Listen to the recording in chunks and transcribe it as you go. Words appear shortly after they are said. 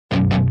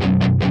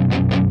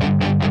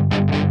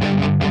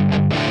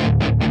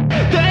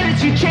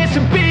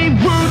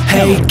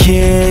Hey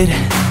kid,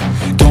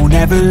 don't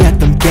ever let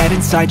them get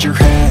inside your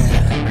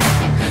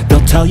head.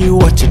 They'll tell you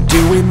what to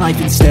do in life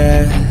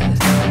instead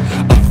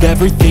of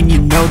everything you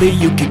know that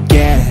you could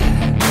get.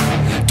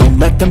 Don't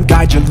let them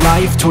guide your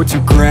life towards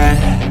regret.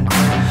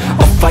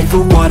 I'll fight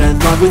for what I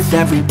love with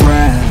every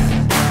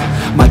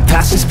breath. My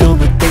past is filled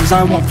with things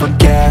I won't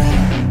forget.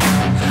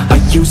 I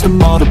use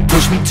them all to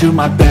push me to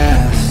my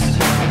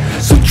best.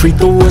 So treat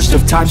the worst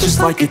of times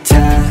just like a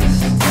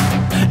test.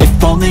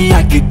 If only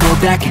I could go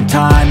back in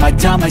time, I'd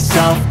tell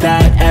myself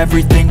that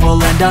everything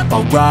will end up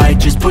alright.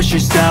 Just push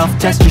yourself,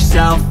 test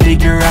yourself,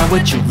 figure out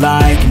what you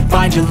like, and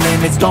find your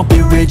limits, don't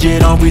be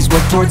rigid, always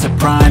work towards a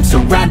prime.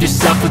 Surround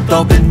yourself with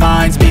open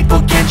minds,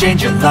 people can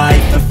change your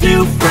life. A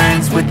few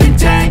friends with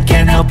intent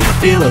can help you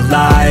feel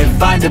alive.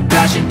 Find a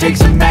passion, take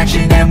some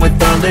action, and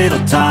with a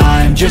little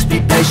time, just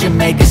be patient,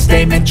 make a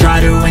statement,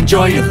 try to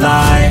enjoy your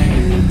life.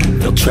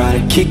 They'll try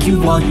to kick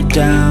you while you're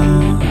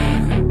down.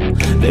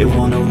 They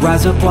wanna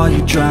rise up while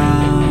you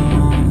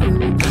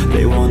drown.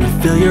 They wanna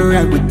fill your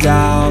head with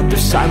doubt. They're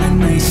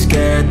silently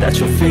scared that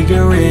you'll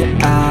figure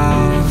it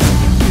out.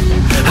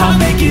 I'll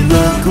make it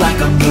look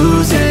like I'm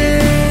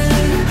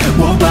losing,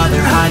 won't bother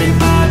hiding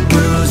my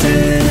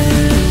bruises.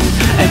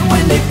 And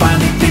when they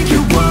finally think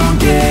you're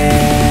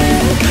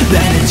wounded,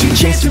 then it's your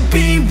chance to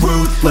be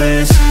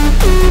ruthless.